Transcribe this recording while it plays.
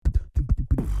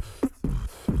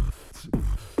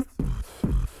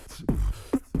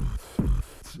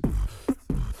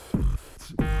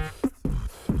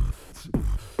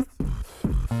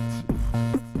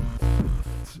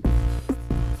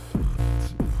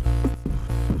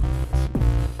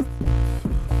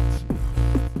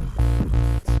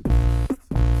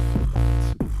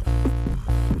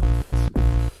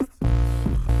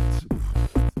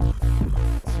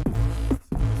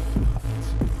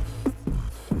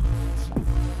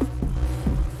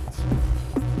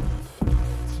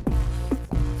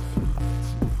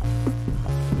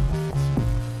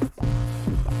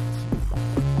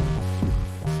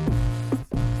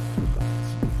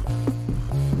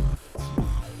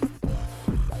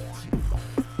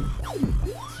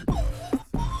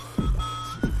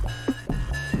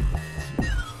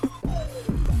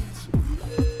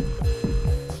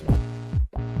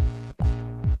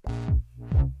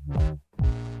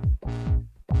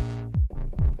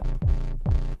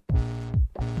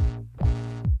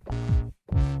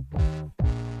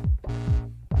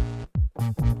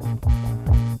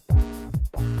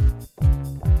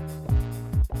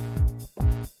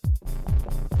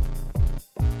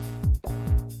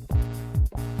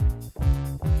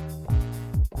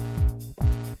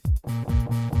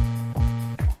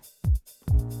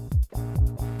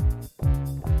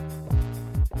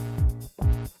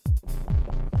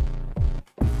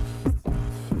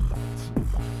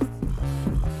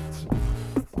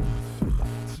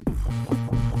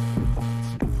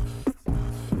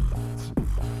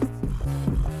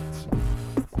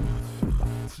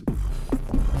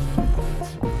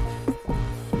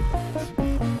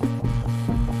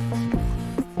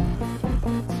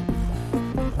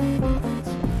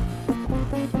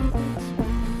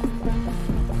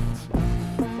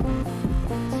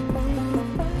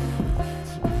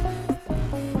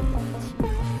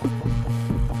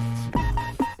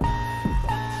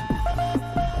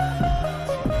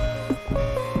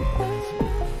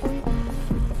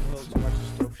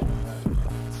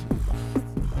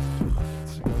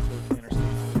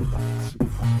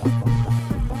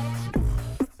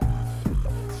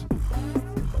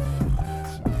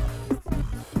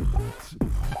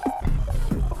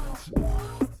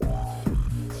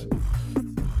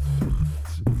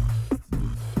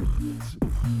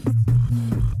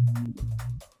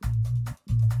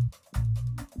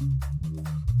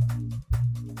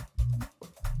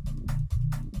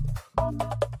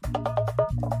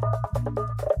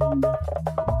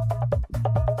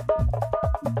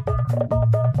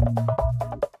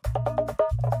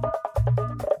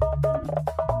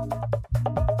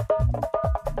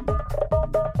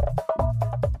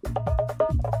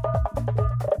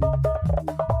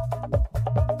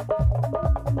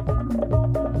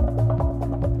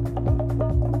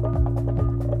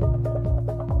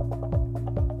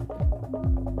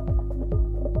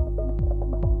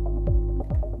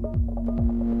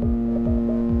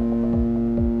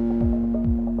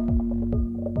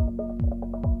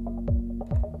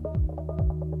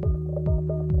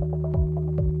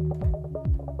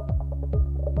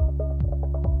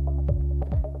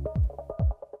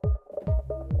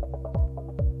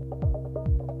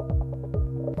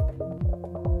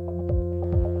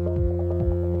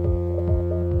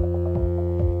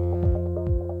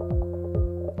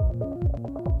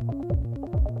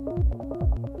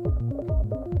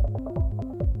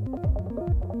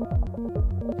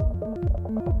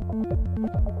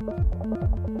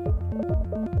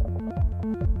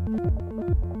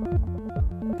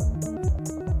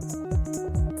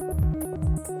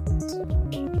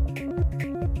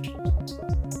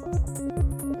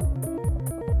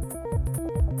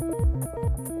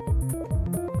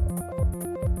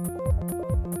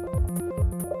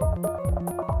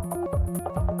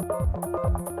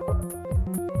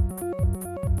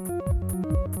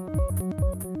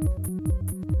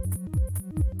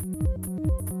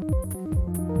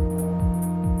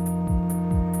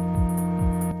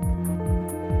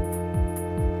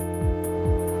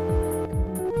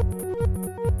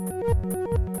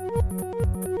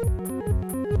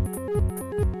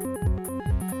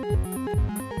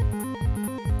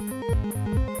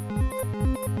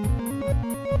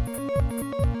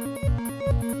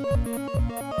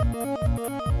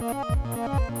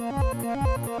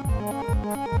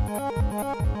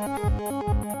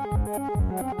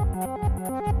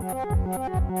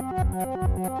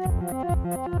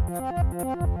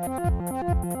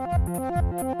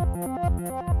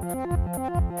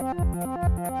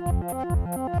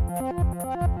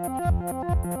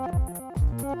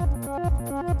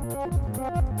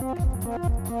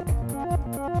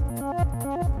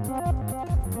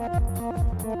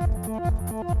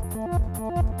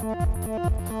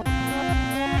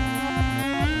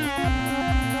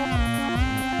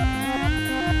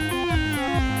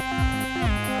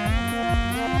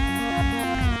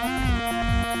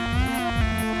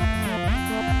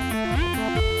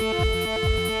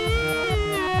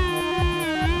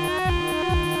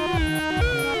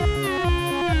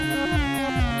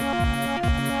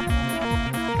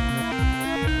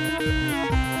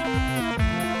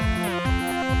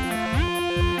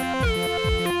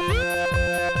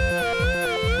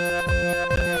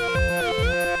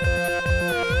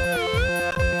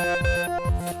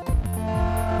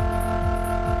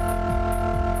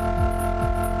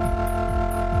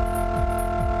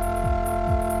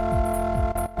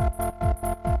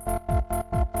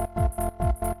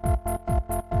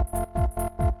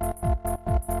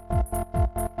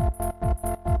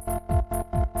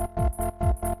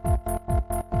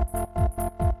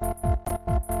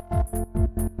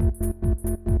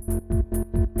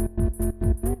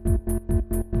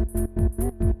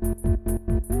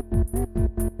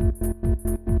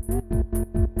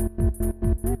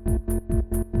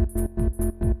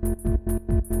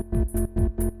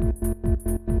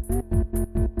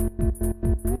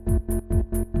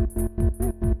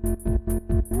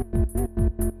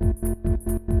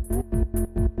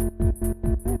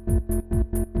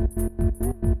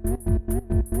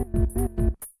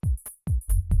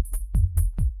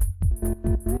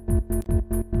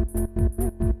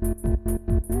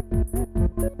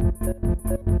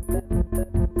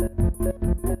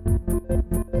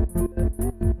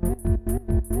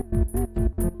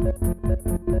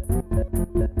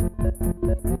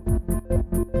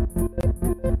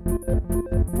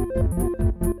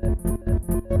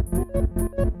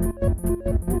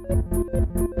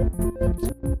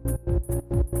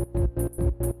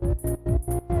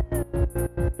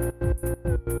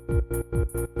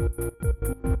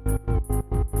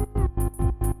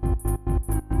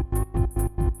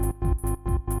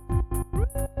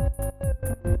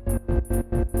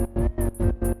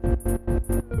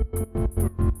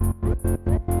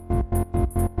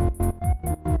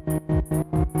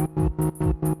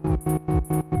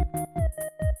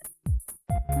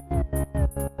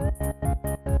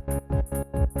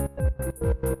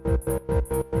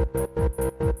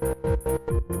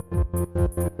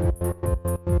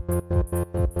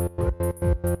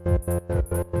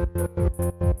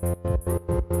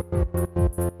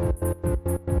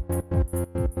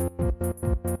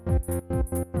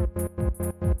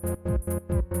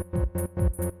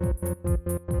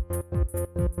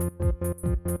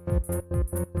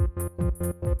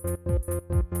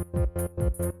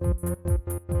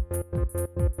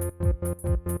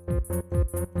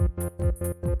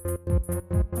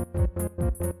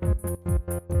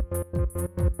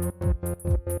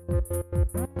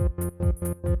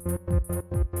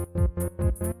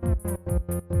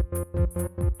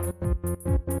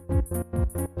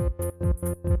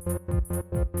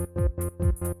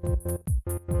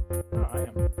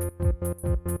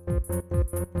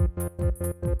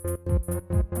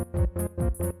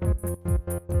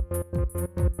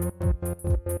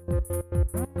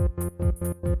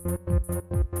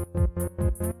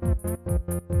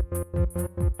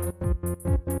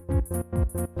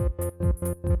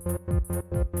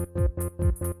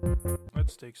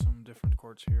Let's take some different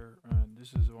chords here.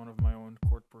 This is one of my own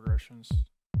chord progressions,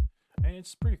 and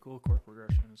it's pretty cool chord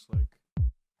progression. It's like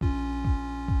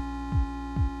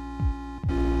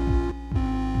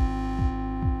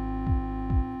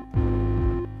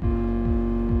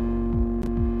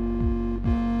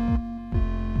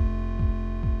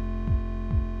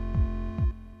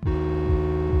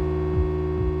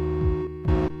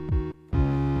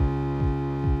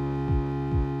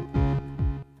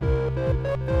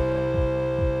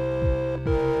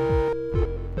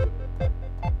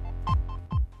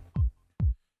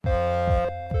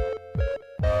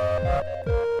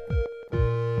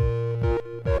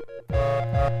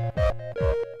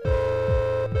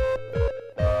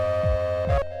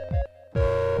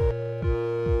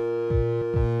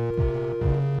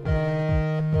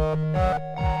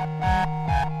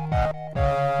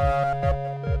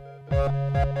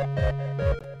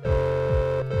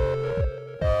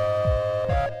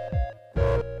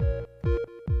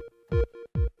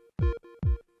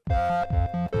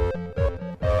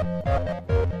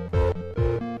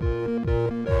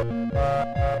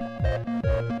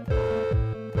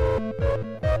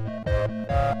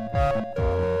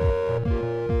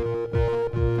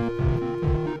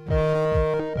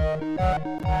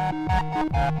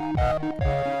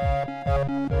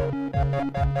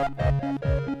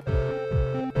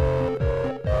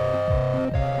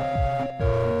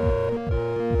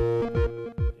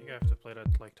you have to play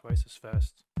that like twice as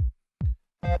fast.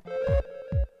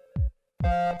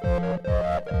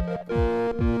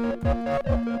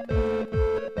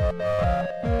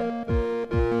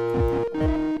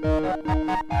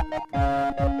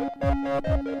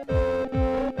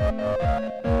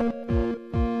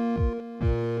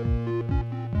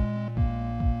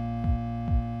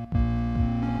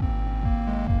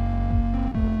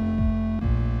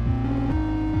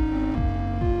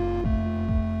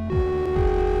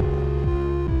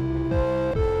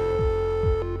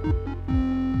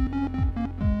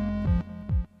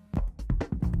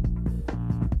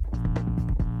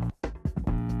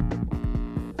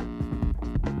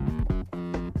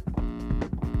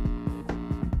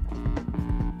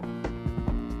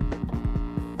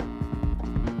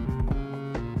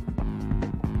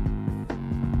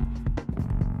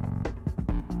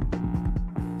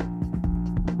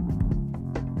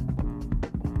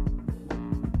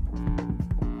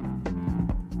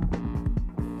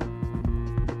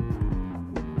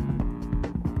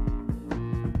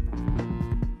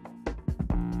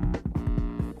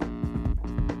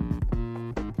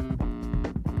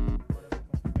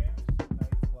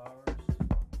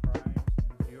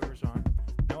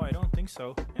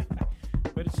 So,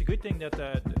 but it's a good thing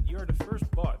that you're the first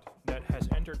bot that has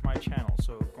entered my channel.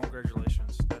 So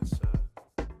congratulations.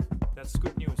 That's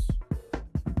good news. I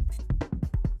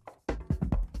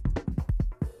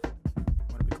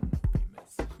want to become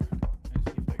famous. Let's see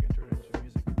if I can turn it into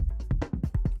music.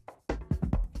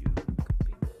 If you want to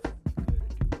become famous, you gotta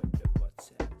do what the bot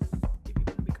says.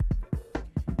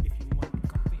 If you want to become famous, if you want to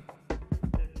become famous,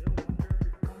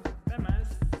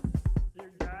 you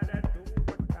gotta do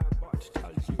what the bot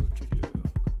tells you to do.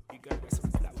 You gotta buy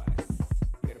some flowers.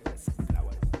 You gotta buy some flowers. You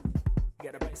gotta buy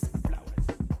some flowers.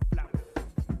 Flowers.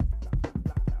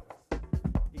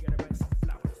 You gotta buy some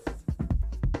flowers.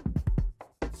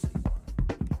 Say one.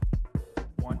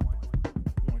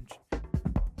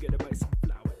 You gotta buy some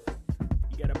flowers.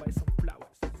 You gotta buy some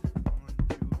flowers. 1,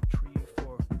 2, 3,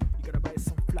 4. You gotta buy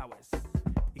some flowers.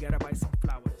 You gotta buy some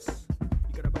flowers.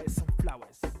 You gotta buy some flowers. You gotta buy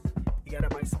some flowers.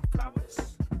 You gotta buy some flowers. You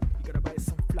gotta buy some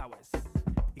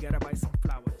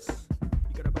flowers.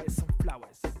 You gotta buy some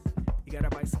flowers. You gotta buy some flowers. Flowers. You gotta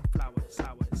buy some. You gotta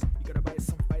buy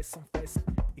some.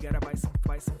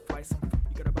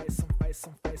 You gotta buy some.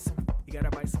 You gotta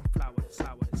buy some flowers.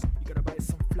 Flowers. You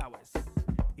gotta buy some flowers.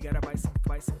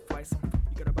 You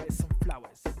gotta buy some. You gotta buy some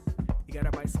flowers. You gotta buy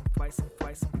some. You gotta buy some flowers. You gotta buy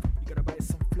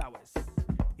some.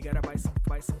 You gotta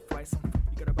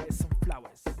buy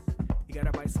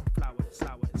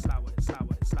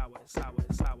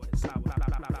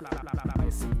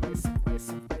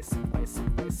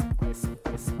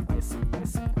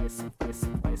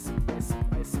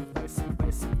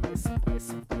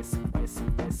flowers.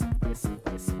 You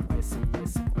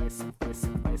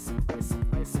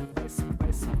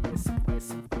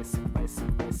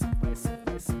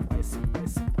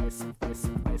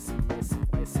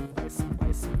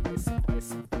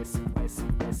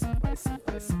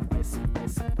gotta buy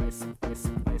some flowers. buy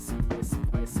some